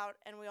got out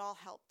and we all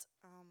helped.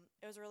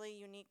 It was really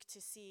unique to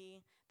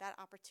see that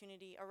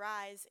opportunity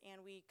arise,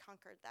 and we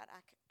conquered that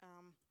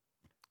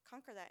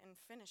and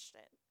finished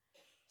it.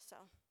 So,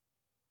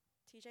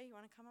 TJ, you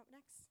want to come up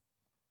next?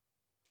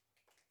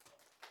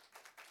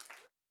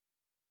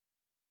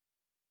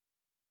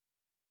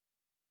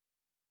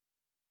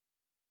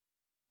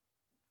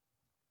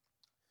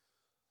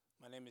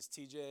 My name is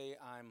TJ.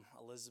 I'm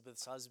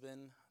Elizabeth's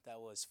husband that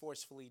was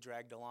forcefully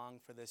dragged along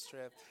for this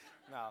trip.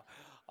 No,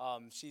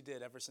 she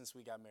did ever since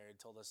we got married.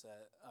 Told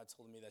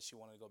me that she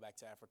wanted to go back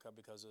to Africa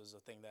because it was a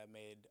thing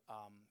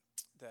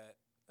that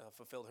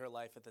fulfilled her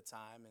life at the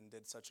time and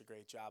did such a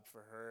great job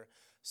for her.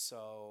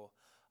 So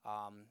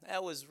I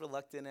was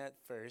reluctant at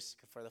first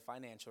for the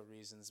financial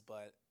reasons,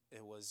 but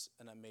it was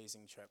an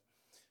amazing trip.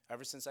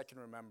 Ever since I can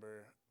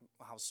remember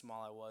how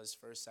small I was,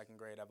 first, second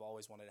grade, I've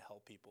always wanted to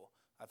help people.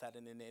 I've had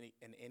an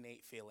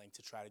innate feeling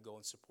to try to go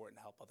and support and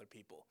help other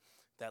people.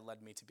 That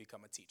led me to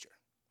become a teacher.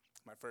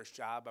 My first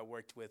job, I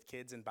worked with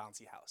kids in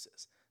bouncy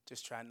houses,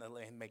 just trying to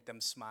make them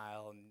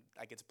smile, and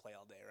I get to play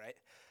all day, right?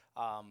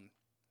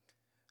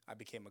 I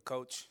became a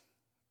coach.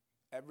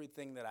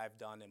 Everything that I've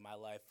done in my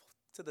life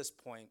to this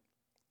point,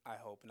 I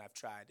hope, and I've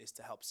tried, is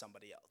to help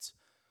somebody else.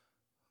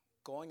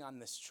 Going on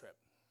this trip,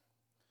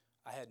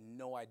 I had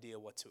no idea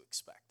what to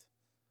expect.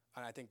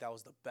 And I think that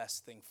was the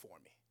best thing for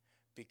me,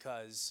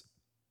 because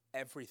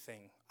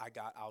everything I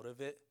got out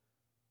of it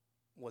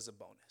was a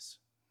bonus.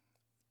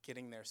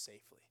 Getting there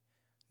safely,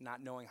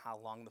 not knowing how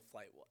long the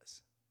flight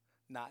was,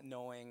 not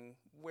knowing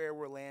where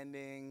we're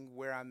landing,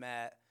 where I'm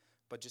at,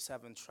 but just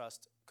having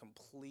trust,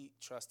 complete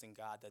trust in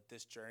God that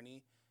this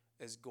journey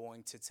is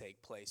going to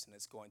take place and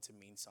it's going to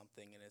mean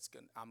something and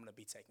I'm going to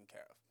be taken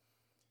care of.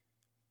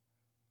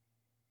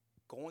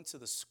 Going to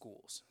the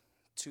schools,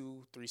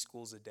 2-3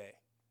 schools a day,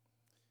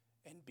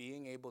 and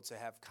being able to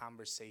have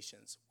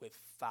conversations with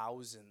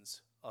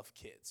thousands of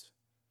kids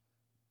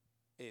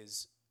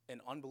is an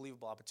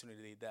unbelievable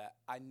opportunity that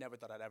I never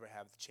thought I'd ever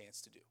have the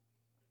chance to do.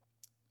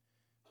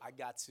 I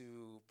got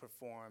to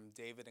perform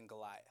David and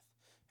Goliath,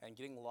 and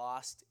getting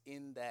lost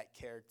in that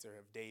character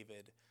of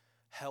David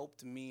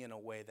helped me in a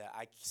way that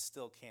I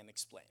still can't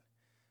explain.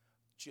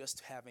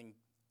 Just having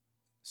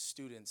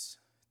students,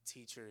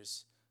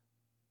 teachers,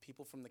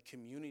 people from the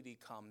community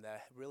come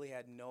that really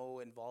had no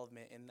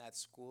involvement in that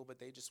school, but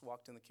they just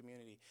walked in the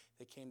community.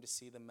 They came to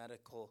see the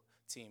medical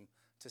team,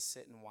 to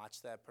sit and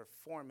watch that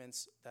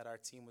performance that our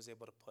team was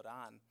able to put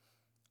on.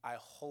 I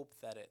hope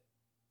that it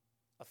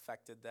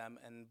affected them,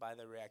 and by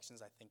their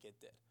reactions, I think it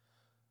did.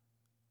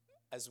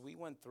 As we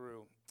went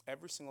through,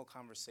 every single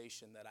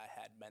conversation that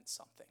I had meant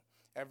something.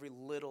 Every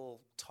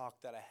little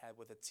talk that I had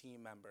with a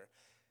team member,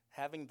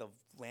 having the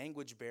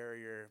language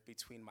barrier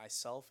between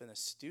myself and a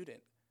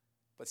student,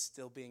 but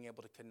still being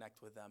able to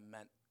connect with them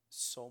meant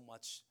so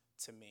much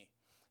to me.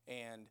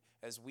 And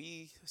as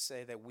we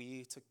say that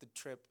we took the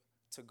trip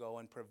to go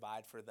and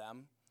provide for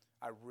them,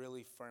 I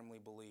really firmly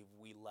believe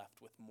we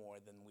left with more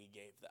than we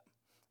gave them.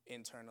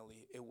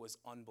 Internally, it was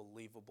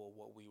unbelievable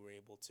what we were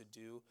able to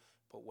do,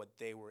 but what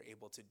they were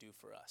able to do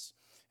for us.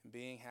 And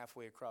being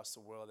halfway across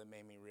the world, it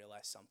made me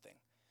realize something.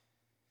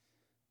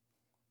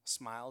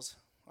 Smiles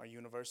are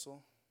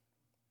universal.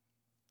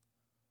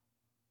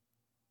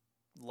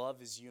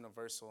 Love is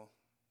universal.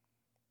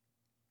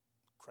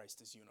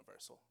 Christ is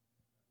universal.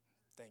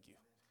 Thank you.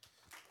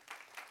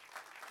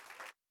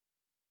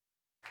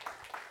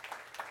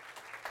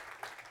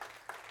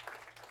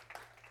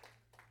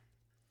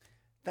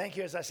 Thank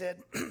you. As I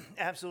said,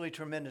 absolutely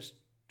tremendous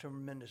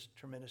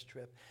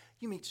trip.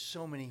 You meet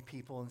so many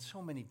people and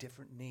so many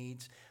different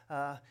needs,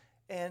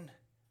 and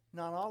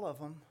not all of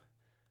them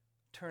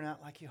turn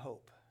out like you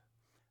hope.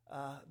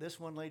 This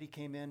one lady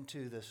came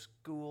into the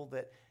school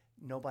that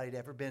nobody had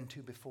ever been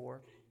to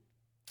before.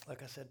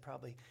 Like I said,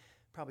 probably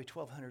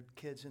 1,200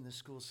 kids in the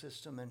school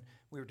system, and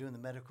we were doing the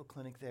medical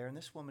clinic there, and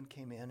this woman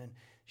came in, and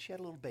she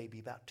had a little baby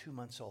about 2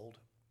 months old.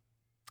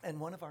 And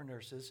one of our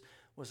nurses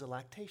was a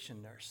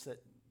lactation nurse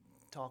that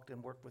talked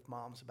and worked with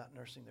moms about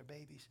nursing their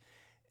babies.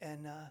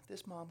 And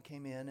this mom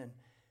came in,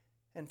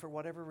 and for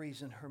whatever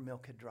reason, her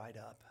milk had dried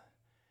up.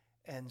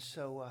 And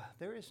so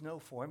there is no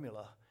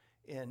formula.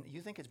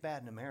 You think it's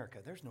bad in America.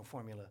 There's no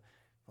formula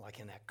like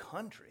in that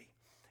country.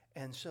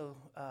 And so,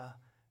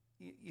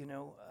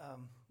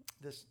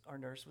 our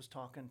nurse was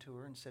talking to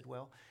her and said,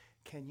 well,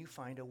 can you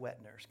find a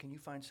wet nurse? Can you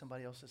find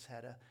somebody else that's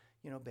had a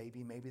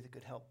baby maybe that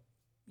could help,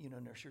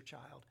 nurse your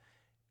child?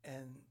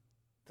 And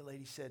the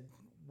lady said,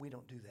 we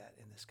don't do that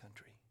in this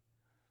country.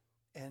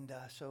 And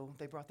so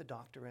they brought the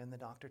doctor in. The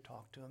doctor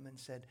talked to him and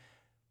said,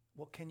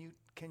 well, can you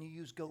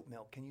use goat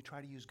milk? Can you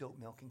try to use goat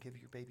milk and give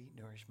your baby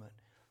nourishment?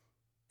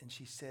 And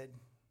she said,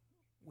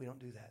 we don't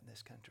do that in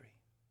this country.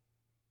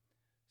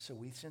 So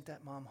we sent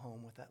that mom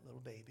home with that little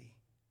baby,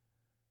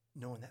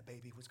 knowing that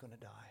baby was going to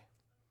die.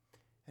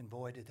 And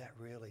boy, did that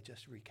really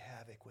just wreak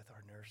havoc with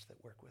our nurse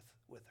that worked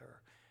with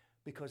her.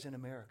 Because in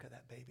America,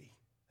 that baby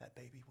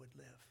would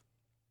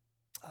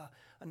live.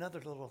 Another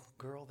little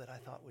girl that I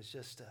thought was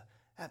just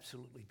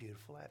absolutely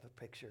beautiful. I have a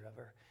picture of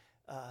her.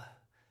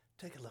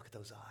 Take a look at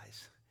those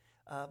eyes.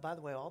 By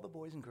the way, all the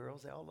boys and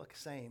girls, they all look the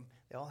same.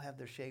 They all have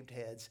their shaved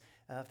heads.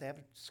 If they have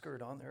a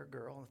skirt on, they're a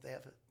girl. If they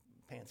have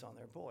pants on,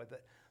 they're a boy.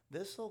 But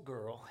this little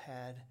girl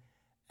had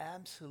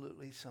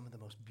absolutely some of the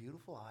most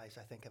beautiful eyes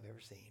I think I've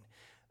ever seen.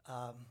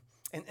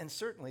 And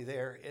certainly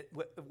there,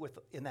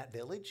 in that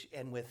village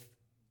and with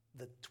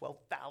the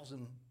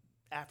 12,000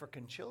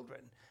 African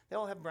children, they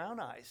all have brown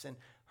eyes, and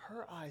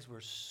her eyes were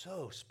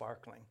so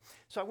sparkling.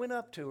 So I went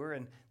up to her,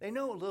 and they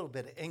know a little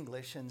bit of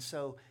English, and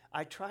so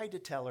I tried to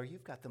tell her,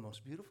 you've got the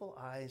most beautiful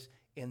eyes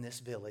in this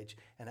village,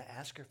 and I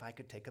asked her if I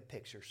could take a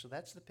picture. So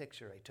that's the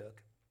picture I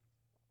took.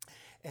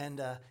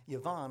 And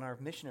Yvonne, our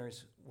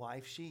missionary's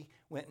wife, she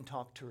went and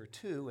talked to her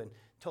too and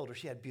told her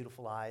she had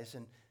beautiful eyes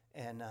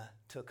and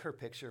took her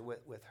picture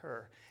with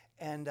her.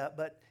 And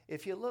but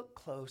if you look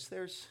close,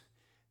 there's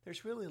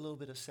really a little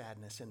bit of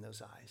sadness in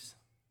those eyes.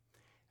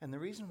 And the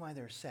reason why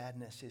there's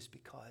sadness is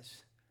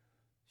because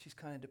she's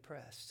kind of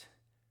depressed,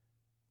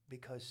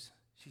 because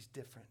she's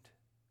different.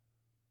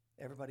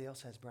 Everybody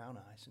else has brown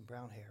eyes and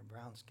brown hair and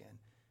brown skin,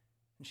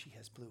 and she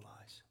has blue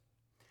eyes.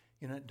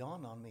 It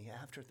dawned on me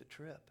after the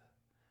trip,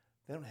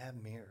 they don't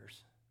have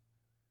mirrors,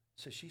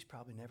 so she's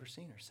probably never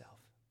seen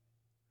herself.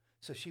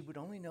 So she would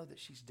only know that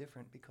she's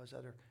different because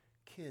other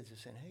kids are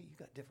saying, hey, you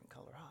got different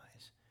color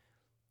eyes.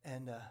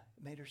 And it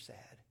made her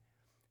sad.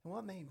 And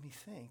what made me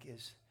think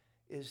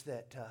is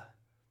that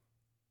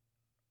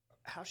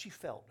how she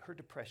felt, her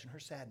depression, her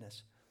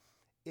sadness,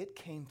 it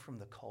came from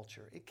the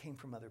culture. It came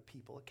from other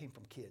people. It came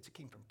from kids. It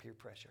came from peer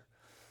pressure.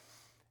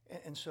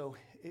 And so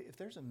if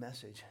there's a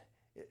message,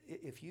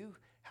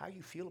 How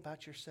you feel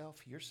about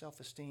yourself, your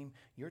self-esteem,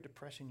 your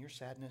depression, your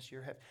sadness,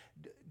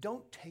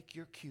 don't take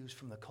your cues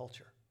from the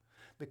culture,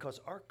 because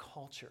our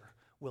culture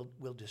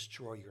will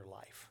destroy your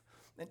life.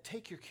 And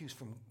take your cues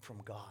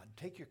from God.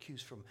 Take your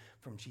cues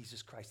from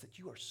Jesus Christ, that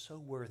you are so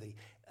worthy,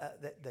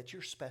 that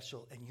you're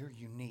special and you're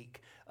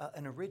unique.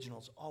 An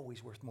original's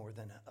always worth more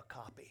than a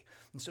copy.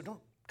 And so don't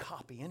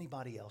copy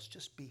anybody else.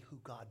 Just be who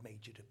God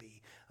made you to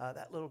be.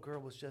 That little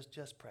girl was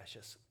just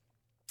precious.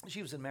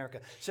 She was in America.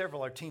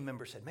 Several of our team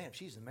members said, man, if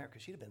she's in America,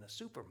 she'd have been a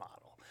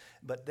supermodel.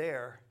 But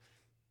there,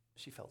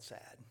 she felt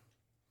sad.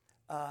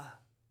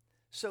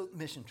 So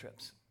mission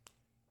trips.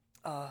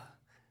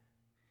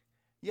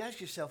 You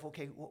ask yourself,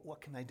 okay, what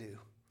can I do?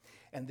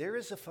 And there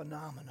is a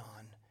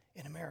phenomenon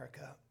in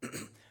America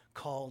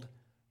called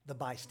the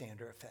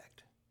bystander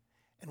effect.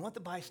 And what the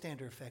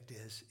bystander effect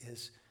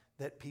is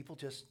that people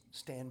just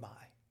stand by.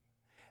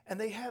 And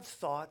they have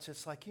thoughts.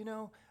 It's like,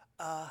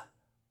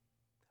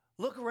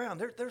 look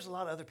around. There's a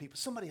lot of other people.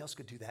 Somebody else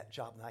could do that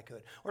job than I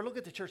could. Or look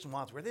at the church in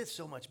Wadsworth. It's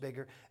so much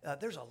bigger.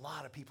 There's a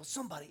lot of people.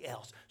 Somebody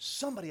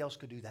else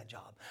could do that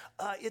job.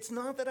 It's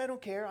not that I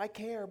don't care. I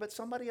care, but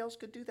somebody else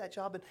could do that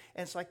job. And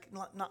it's like,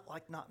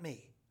 not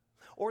me.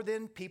 Or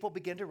then people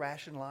begin to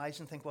rationalize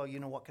and think, well,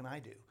 what can I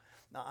do?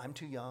 No, I'm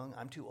too young.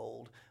 I'm too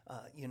old.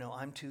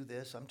 I'm too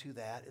this. I'm too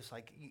that. It's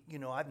like,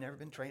 I've never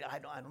been trained. I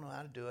don't know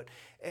how to do it.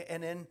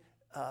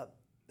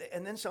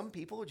 And then some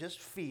people just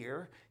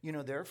fear,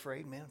 they're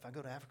afraid, man, if I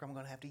go to Africa, I'm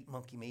going to have to eat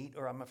monkey meat,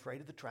 or I'm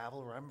afraid of the travel,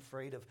 or I'm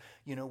afraid of,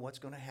 what's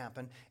going to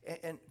happen.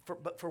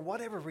 But for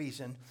whatever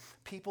reason,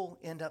 people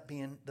end up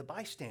being the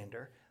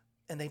bystander,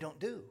 and they don't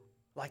do,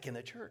 like in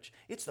the church.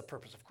 It's the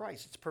purpose of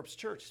Christ. It's the purpose of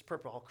church. It's the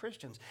purpose of all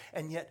Christians.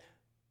 And yet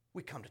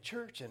we come to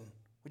church and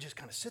we just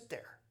kind of sit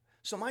there.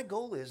 So my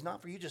goal is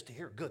not for you just to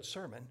hear a good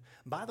sermon.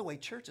 By the way,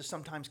 churches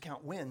sometimes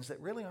count wins that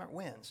really aren't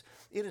wins.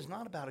 It is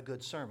not about a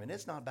good sermon.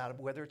 It's not about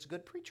whether it's a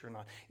good preacher or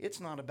not. It's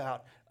not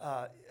about,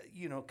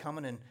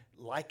 coming and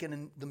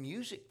liking the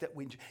music that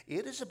we.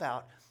 It is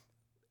about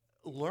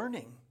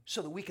learning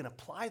so that we can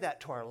apply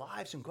that to our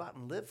lives and go out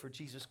and live for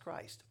Jesus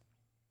Christ.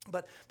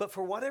 But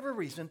for whatever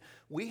reason,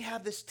 we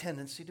have this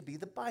tendency to be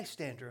the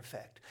bystander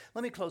effect.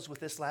 Let me close with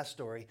this last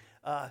story.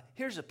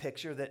 Here's a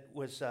picture that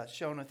was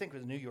shown, I think it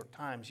was the New York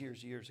Times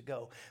years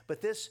ago.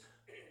 But this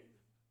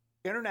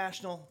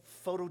international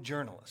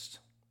photojournalist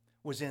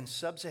was in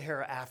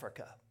sub-Saharan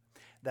Africa.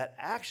 That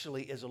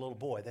actually is a little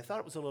boy. They thought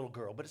it was a little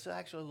girl, but it's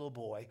actually a little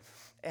boy.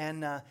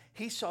 And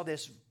he saw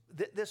this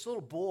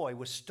little boy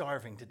was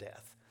starving to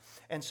death.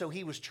 And so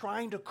he was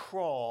trying to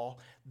crawl,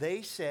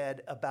 they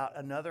said, about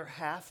another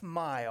half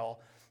mile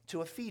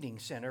to a feeding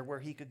center where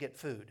he could get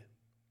food.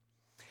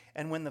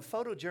 And when the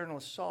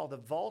photojournalist saw the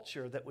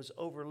vulture that was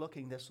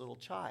overlooking this little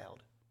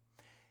child,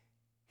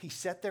 he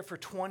sat there for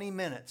 20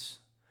 minutes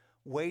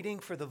waiting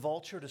for the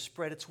vulture to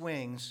spread its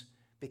wings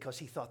because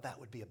he thought that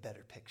would be a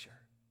better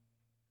picture.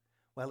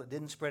 Well, it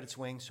didn't spread its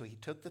wings, so he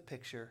took the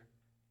picture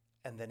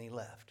and then he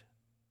left.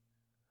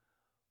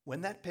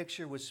 When that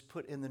picture was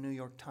put in the New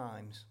York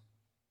Times,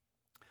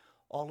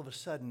 all of a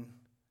sudden,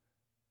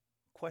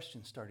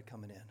 questions started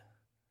coming in.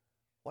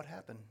 What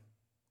happened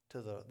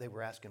to they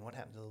were asking what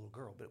happened to the little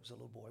girl, but it was a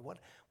little boy.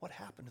 What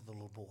happened to the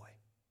little boy?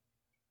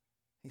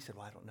 He said,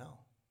 well, I don't know.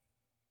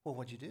 Well,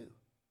 what'd you do?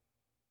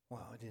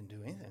 Well, I didn't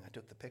do anything. I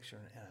took the picture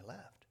and I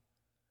left.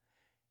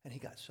 And he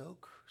got so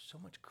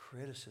much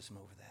criticism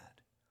over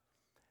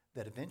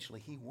that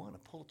eventually he won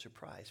a Pulitzer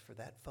Prize for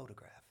that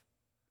photograph.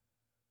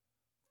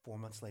 4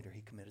 months later,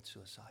 he committed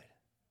suicide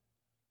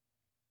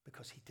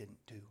because he didn't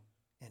do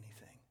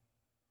anything.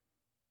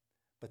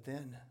 But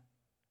then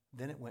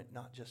it went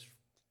not just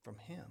from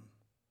him,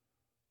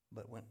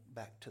 but went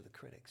back to the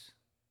critics.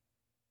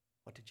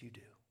 What did you do?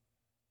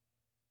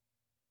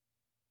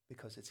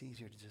 Because it's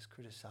easier to just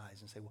criticize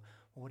and say, well,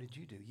 what did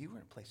you do? You were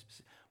in a place.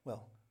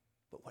 Well,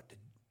 but what did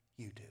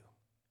you do?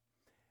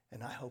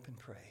 And I hope and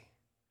pray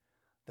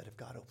that if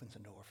God opens a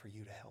door for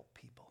you to help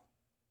people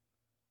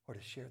or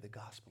to share the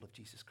gospel of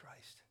Jesus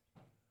Christ,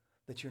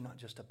 that you're not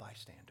just a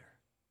bystander,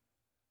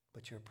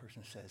 but you're a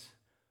person who says,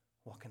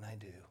 what can I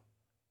do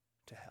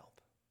to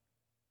help?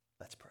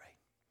 Let's pray.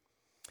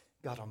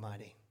 God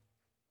Almighty,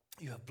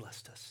 you have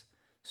blessed us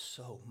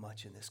so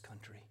much in this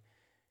country,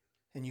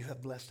 and you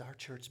have blessed our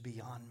church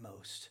beyond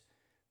most,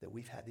 that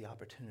we've had the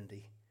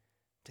opportunity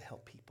to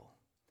help people,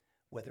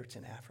 whether it's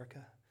in Africa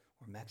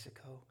or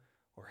Mexico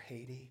or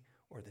Haiti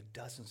or the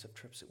dozens of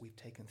trips that we've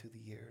taken through the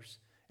years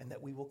and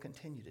that we will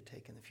continue to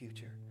take in the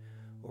future,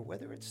 or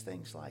whether it's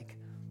things like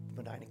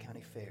the Medina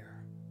County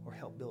Fair or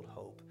Help Build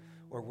Hope,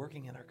 or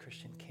working in our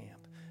Christian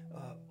camp.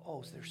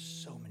 There's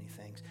so many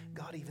things.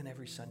 God, even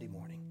every Sunday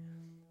morning,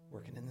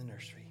 working in the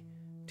nursery,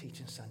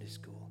 teaching Sunday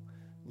school,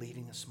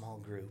 leading a small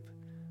group,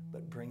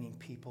 but bringing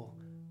people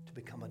to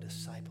become a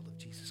disciple of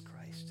Jesus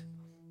Christ,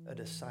 a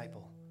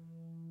disciple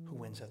who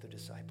wins other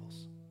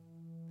disciples.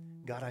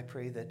 God, I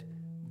pray that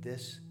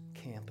this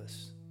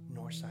campus,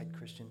 Northside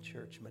Christian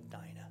Church,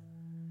 Medina,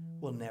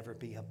 will never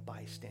be a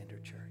bystander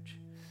church.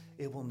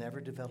 It will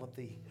never develop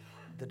the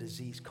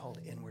disease called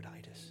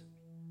inwarditis.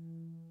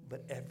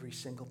 but every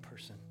single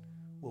person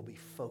will be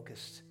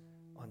focused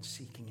on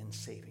seeking and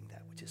saving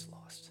that which is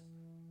lost.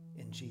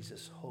 In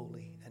Jesus'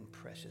 holy and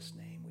precious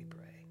name.